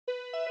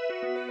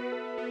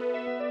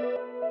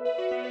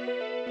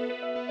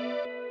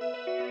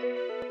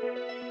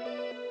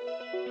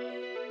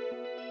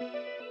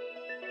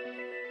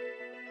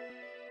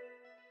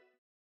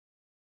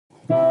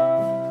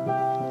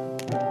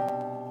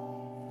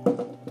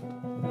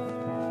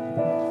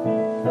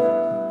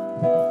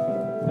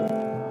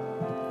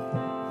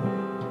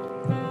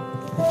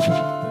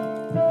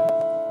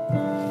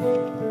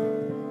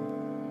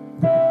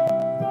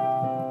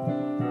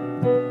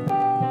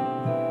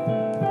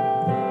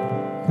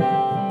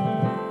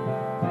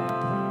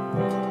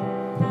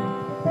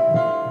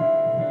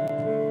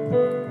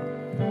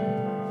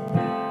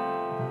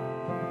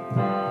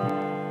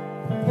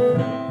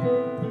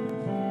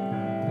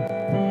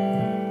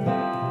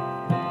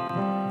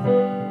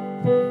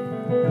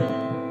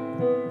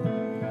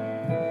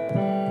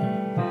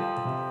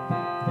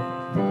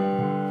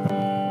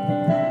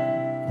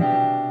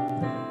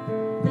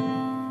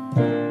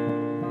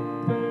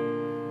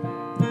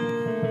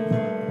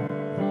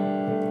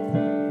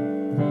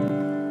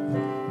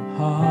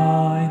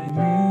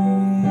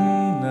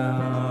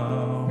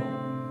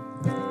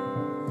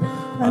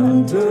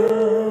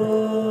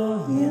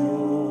under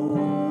your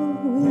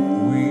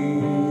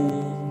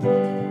wings.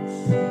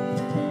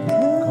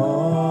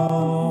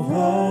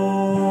 Cover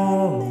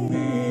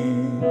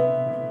me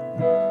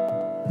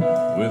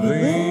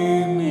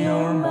within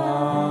your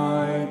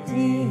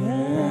mighty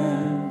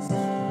hands.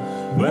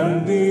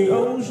 When the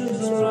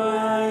oceans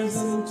rise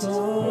and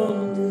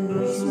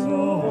thunders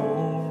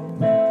roar,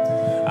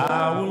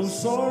 I will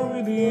soar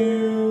with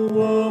you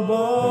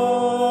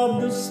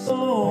above the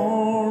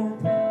storm.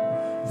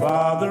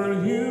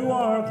 Father, you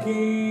are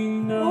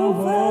King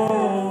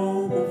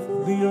over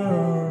the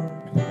earth,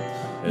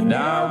 and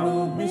I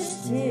will be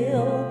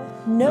still,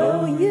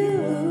 know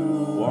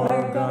you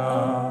are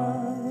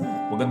God.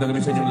 Magandang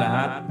gabi sa inyong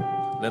lahat.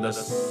 Let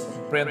us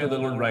pray to the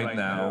Lord right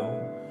now,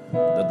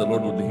 that the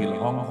Lord would heal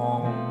Hong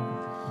Kong.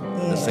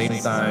 At the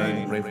same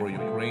time, pray for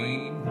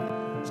Ukraine,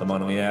 sa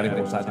mga nangyayari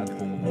po sa ating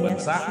pong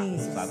bansa,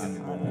 sa ating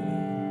pong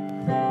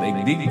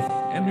daigdig.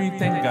 And we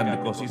thank God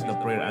because He's the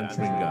prayer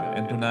answering God.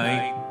 And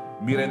tonight,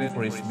 be ready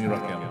for His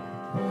miracle.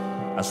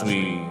 As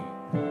we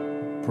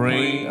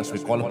pray, as we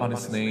call upon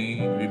His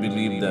name, we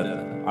believe that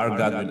our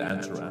God will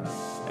answer us.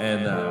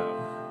 And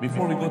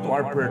before we go to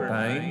our prayer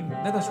time,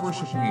 let us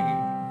worship Him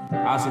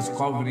as His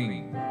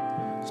covering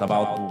sa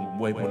bawat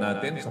buhay po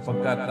natin,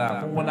 sapagkat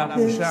kung wala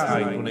po siya,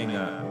 ay tunay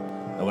nga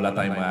na wala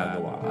tayong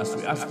magagawa. As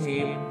we ask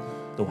Him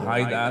to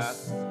hide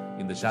us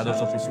in the shadows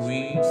of His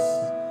wings,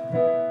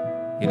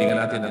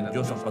 hiningan natin ang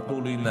Diyos ang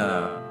patuloy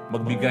na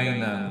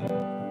magbigay ng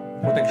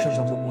protection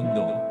sa buong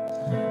mundo.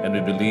 And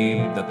we believe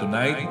that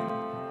tonight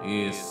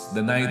is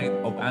the night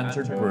of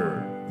answered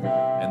prayer.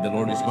 And the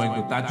Lord is going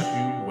to touch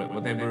you,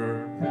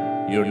 whatever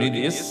your need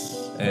is,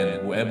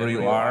 and whoever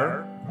you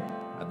are.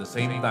 At the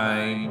same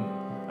time,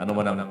 ano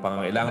man ang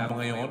pangangailangan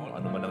mo ngayon,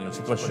 ano man ang iyong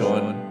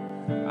sitwasyon,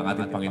 ang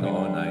ating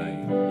Panginoon ay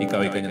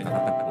ikaw ay kanyang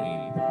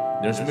tatatagpuin.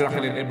 There's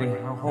miracle in every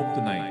home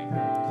tonight.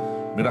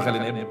 Miracle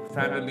in every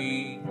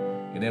family,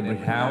 in every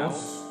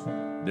house.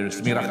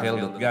 There's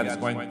miracle that God is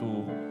going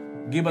to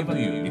give unto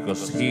you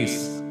because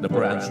He's the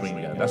prayer answering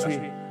God. As we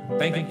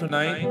thank Him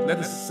tonight, let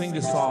us sing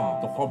this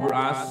song to cover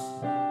us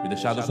with the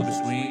shadows of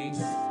His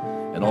wings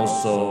and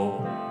also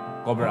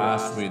cover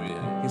us with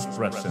His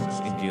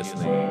presence in Jesus'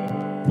 name.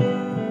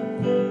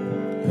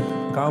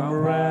 Come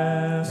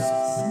rest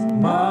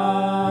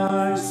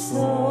my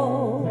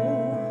soul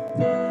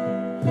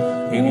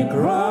in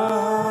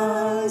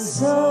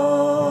Christ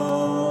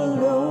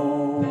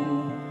alone.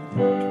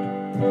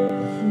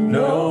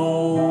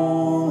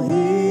 Know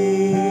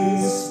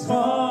His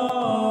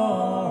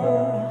power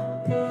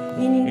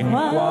in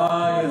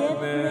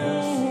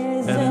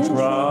quietness and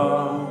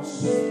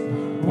trust.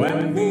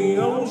 When the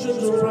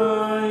oceans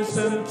rise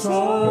and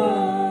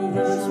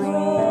thunders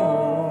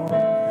roar,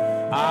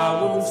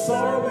 I will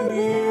soar with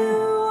you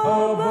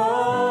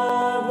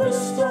above the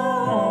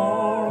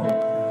storm.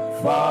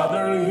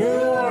 Father, you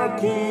are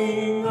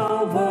King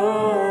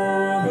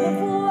over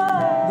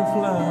the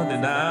flood,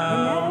 and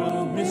I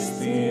will be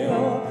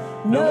still,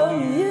 know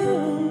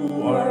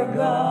you are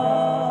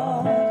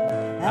God.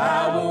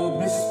 I will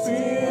be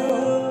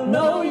still,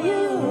 know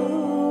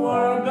you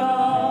are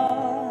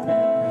God.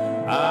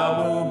 I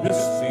will be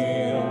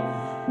still,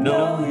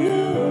 know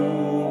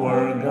you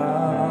are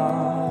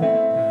God.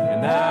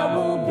 And I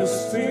will be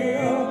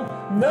still,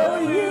 know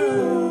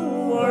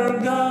you are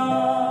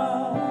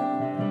God.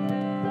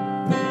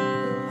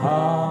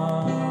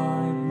 Hide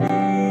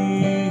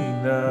me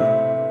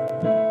now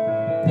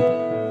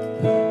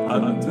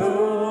under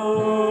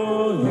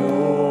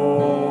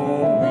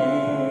your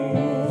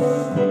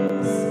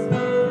wings.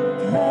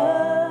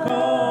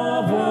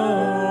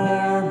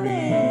 Cover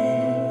me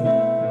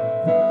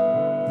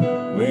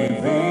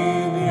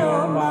within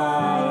your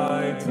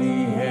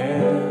mighty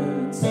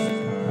hands.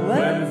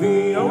 When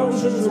the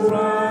oceans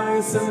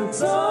rise and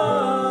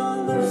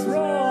thunders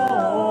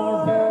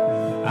roar,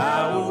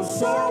 I will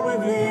soar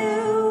with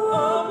you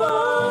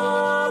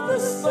above the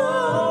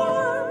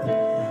storm.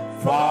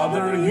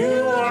 Father,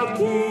 you are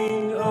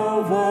King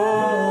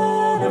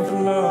over the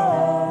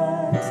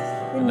floods,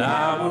 and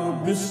I will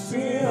be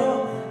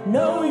still,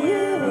 know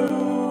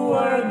you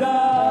are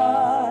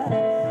God.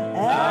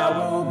 I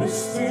will be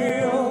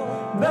still,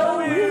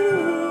 know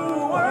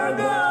you are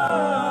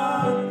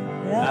God.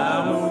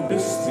 I will be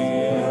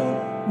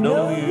still,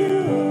 know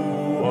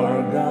you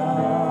are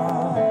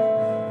God.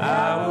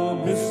 I will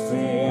be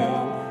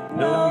still,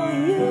 know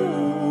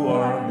you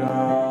are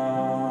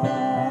God.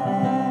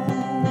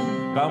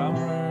 Come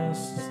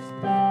rest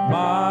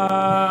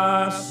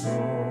my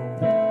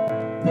soul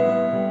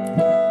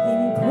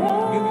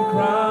in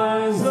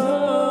Christ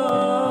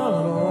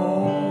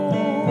alone.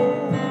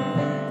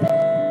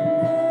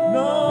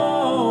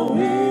 Know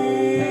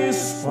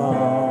His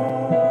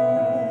power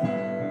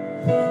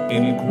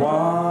in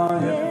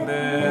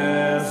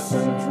quietness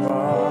and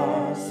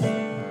trust.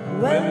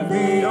 When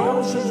the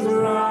oceans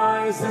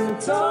rise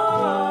and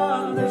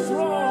thunders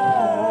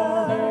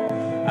roar,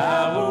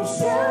 I will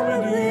soar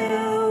with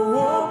you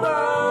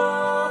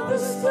above the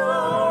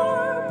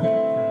storm.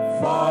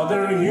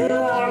 Father, you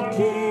are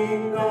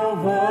King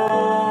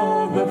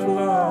over the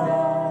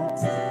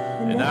floods,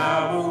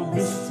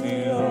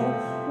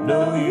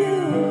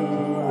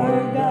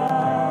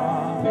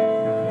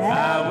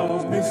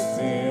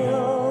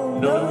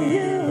 know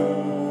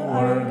you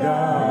are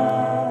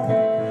God.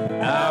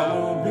 I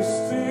will be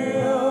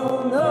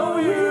still,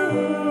 know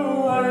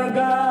you are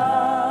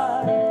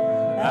God.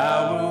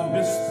 I will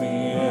be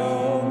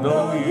still,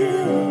 know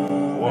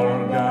you are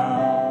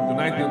God.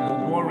 Tonight,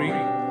 don't worry,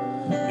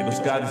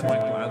 because God is going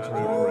to answer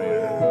your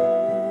prayer.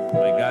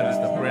 My God is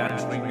the prayer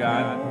answering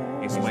God.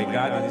 He's my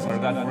God, and He's our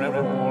God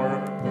forevermore.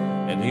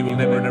 And He will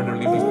never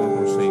leave us nor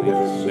forsake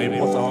us. Ngayon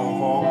po sa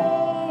Hong Kong,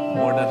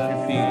 more than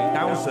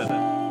 50,000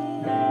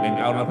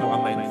 na-encounter na po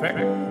ang ma-infect.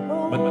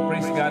 But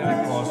praise God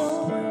because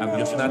ang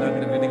Diyos natin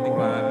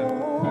pinagdidikturan,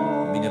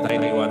 hindi niya tayo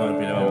naiwanan ng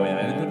pinamamayan.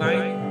 And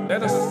tonight,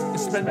 let us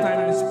spend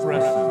time in His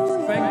presence.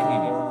 Thank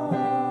Him,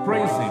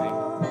 praise Him,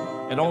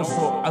 and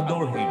also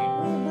adore Him.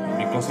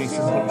 Because He's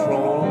in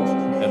control,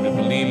 and we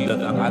believe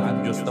that ang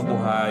ating Diyos na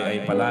buhay ay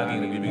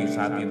palaging nagbibigay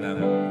sa atin ng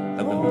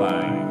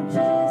tagumpay.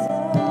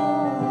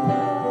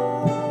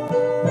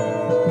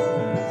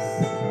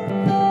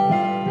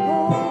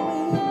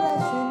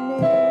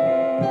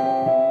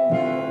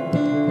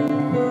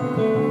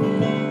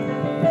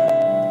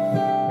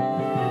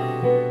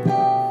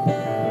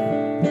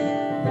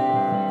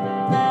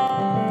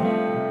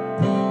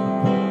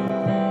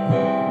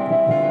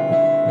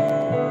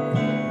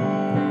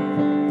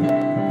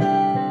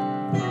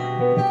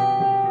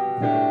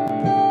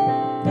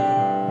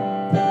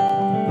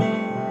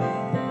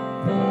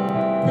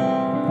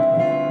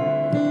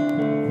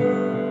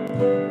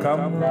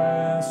 Come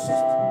rest,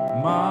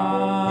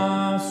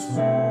 my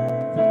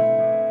soul,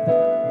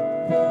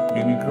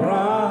 in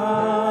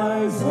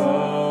Christ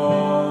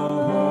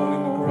alone,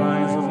 in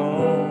Christ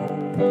alone.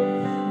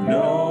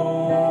 No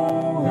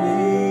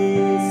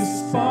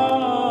whisper,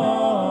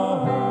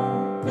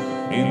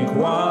 in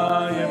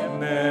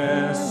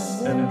quietness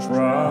and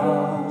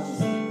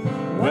trust.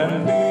 When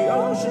the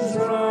oceans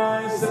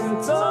rise and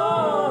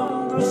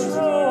thunders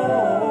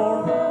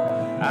roar,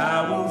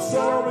 I will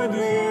soar with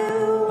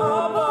you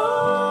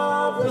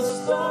above the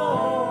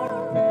storm.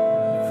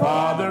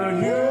 Father,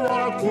 you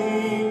are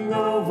King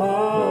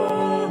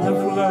over the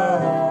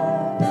flood.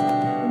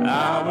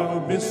 I will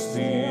be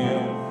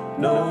still,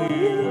 know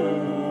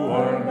you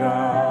are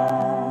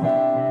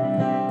God.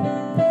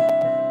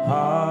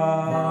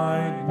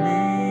 Hide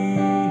me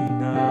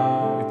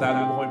now.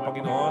 Itago mo ko yung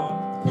Panginoon.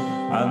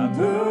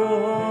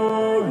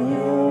 Under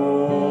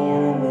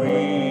your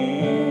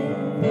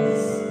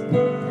wings.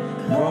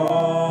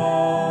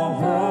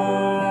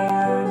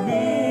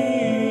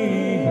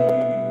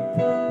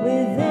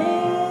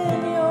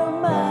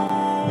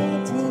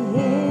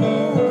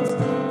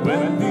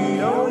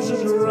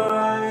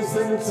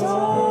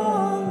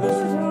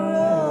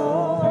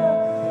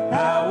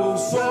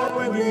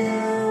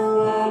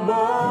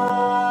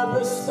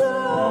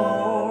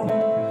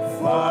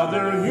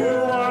 Father, you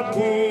are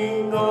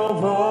King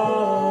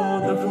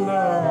over the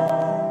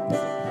flood.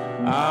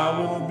 I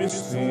will be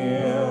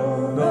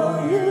still,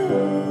 know you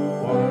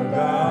are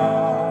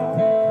God.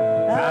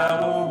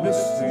 I will be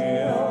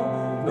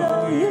still,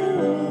 know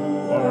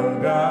you are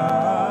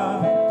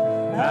God.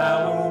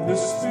 I will be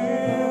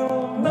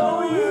still,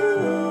 know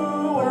you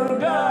are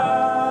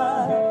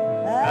God.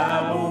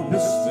 I will be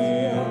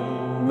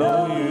still,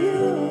 know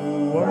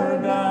you are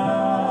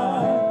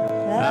God.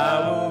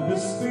 I will be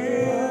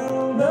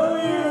still, know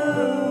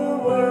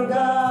you are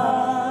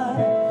God.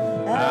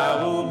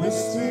 I will be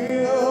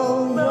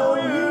still, know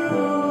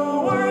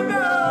you are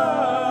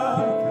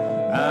God.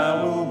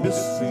 I will be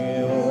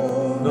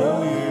still,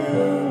 know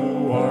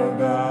you are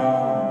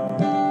God.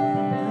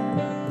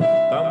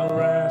 Come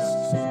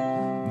rest,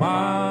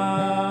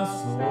 my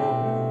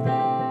soul,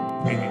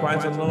 in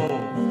Christ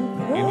alone,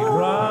 in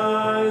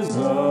Christ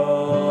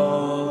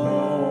alone.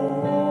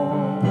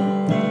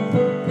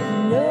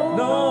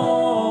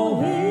 No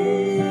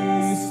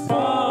whisper,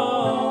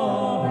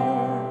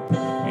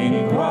 in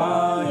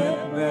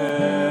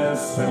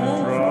quietness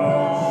and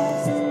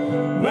trust.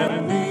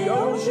 When the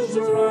oceans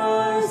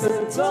rise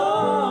and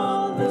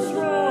thunders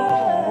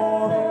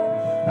roar,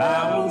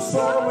 I will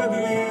soar with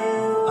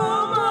you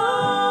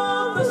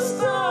above the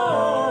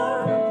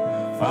storm.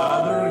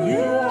 Father,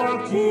 you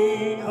are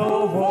King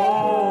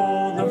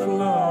over the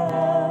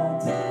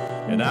flood,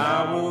 and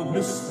I will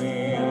be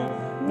still,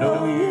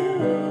 know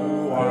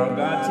you are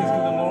God. Sing to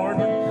the Lord.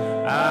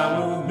 I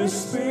will be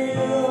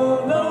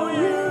still, know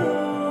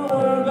you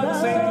are God.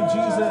 Say to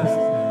Jesus,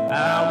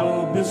 I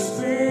will be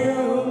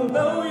still,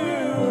 know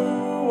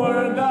you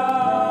are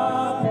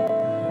God.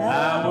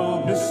 I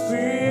will be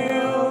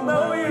still,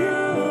 know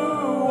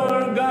you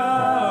are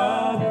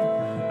God.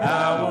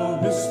 I will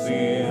be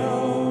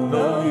still,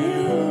 know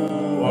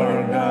you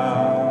are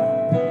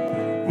God.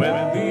 When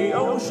the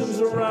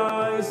oceans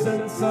rise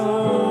and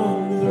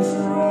thunders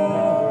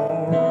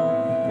roar,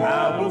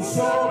 I will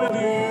soar with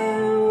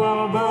you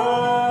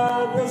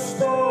above the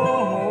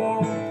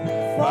storm.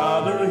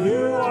 Father,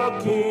 you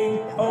are King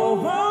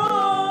over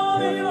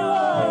the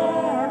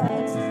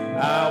earth.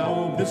 I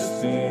will be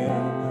still,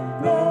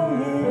 know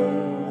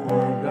you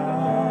are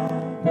God.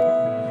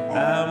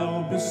 I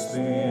will be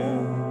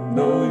still,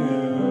 know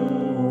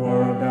you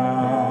are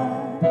God.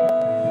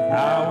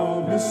 I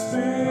will be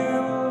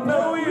still, know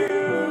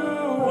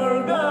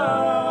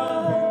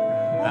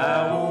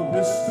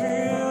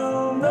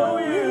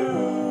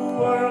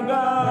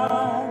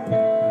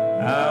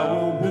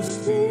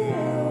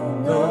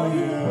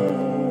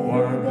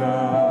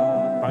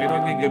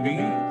gabi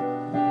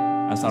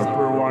as our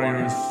prayer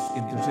warriors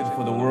intercede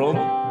for the world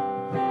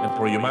and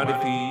for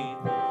humanity.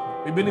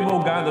 We believe, O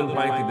God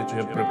Almighty, that you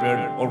have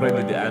prepared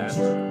already the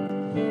answer.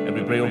 And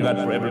we pray, O God,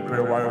 for every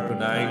prayer warrior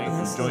tonight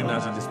who join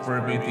us in this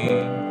prayer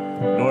meeting.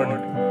 Lord,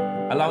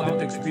 allow them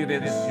to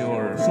experience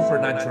your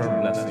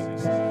supernatural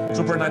blessings,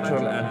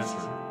 supernatural answer,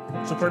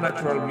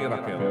 supernatural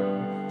miracle,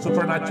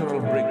 supernatural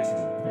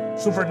breakthrough,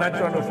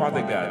 supernatural, O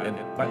Father God. And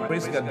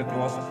praise God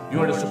because you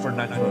are the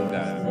supernatural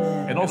God.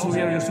 And also we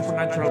are your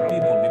supernatural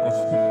people because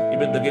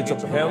even the gates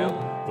of hell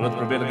will not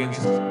prevail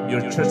against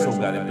your church, O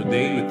God. And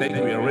today we thank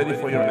you, we are ready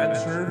for your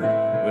answer.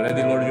 We are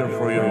ready, Lord,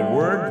 for your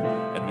word.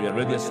 And we are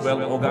ready as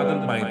well, O God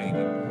Almighty,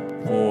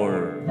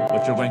 for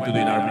what you're going to do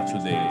in our midst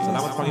today.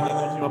 Salamat, Panginoon,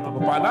 sa mga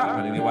pagpapala.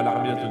 Naniniwala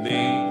kami na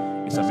today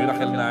is a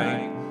miracle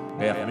night.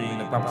 Kaya kami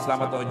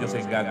nagpapasalamat, O Diyos,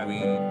 ay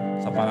gagawin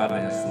sa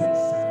pangalan ni Jesus.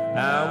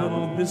 I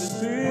will be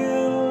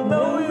still,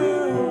 know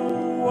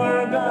you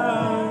are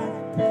God.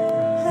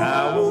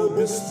 I will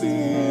be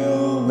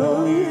still,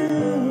 know you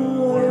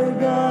are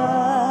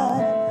God.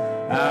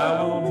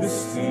 I will be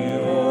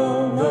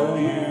still, know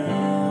you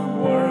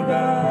are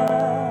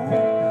God.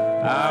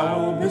 I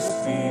will be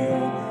still,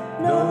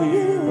 know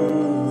you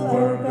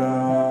are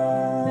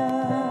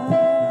God.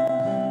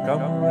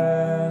 Come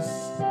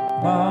rest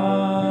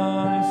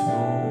my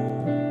soul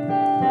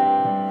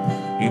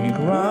in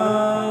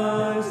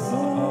Christ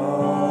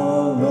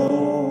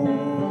alone.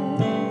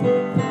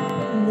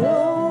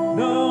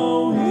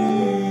 Know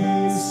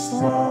His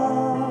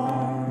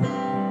heart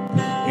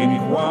in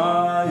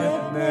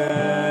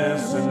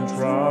quietness and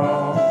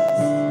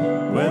trust.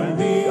 When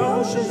the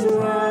oceans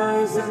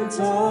rise and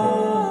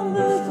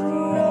thunders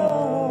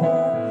roar,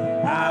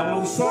 I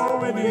will soar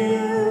with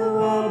you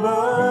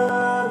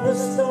above the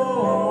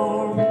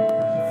storm.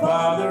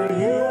 Father,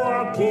 you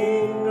are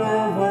King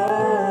of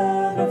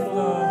all the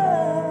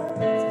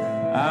floods.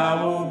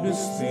 I will be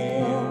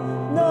still,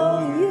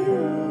 know you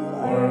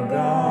are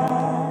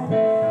God.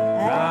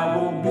 I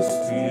will be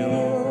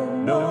still,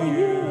 know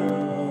you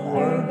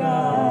are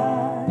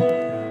God.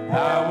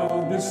 I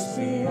will be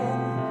still,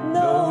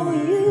 know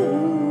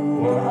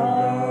you are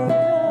God.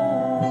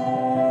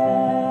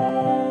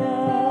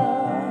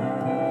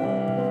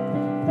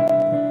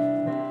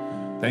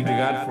 Thank you,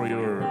 God, for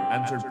your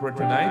answered prayer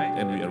tonight.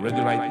 And we are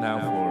ready right now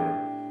for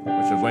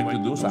what you're going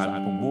to do sa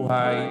aming pong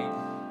buhay.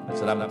 At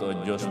salamat, O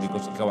Diyos,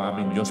 because ikaw ang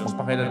aming Diyos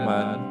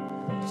magpakailanman.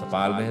 Sa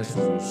pangalan ni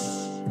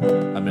Jesus.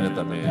 Amen at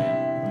amen.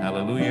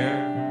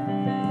 Hallelujah.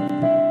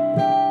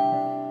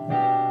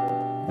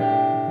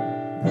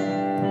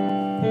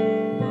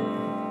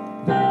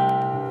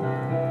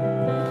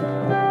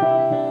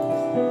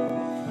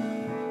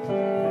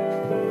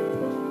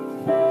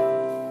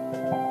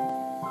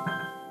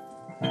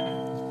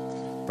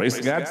 Praise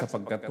God,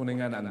 sapagkat tunay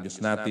nga na ang Diyos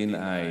natin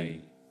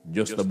ay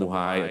Diyos na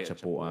buhay at siya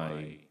po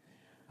ay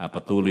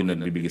patuloy na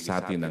nagbibigay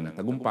sa atin ng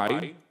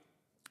tagumpay.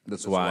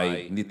 That's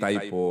why hindi tayo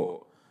po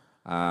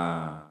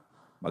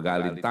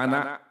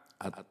mag-aalintana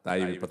at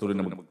tayo patuloy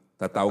na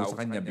magtatawag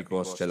sa Kanya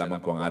because siya lamang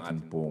po ang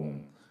ating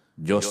pong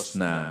Diyos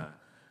na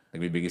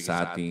nagbibigay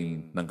sa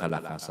atin ng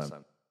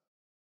kalakasan.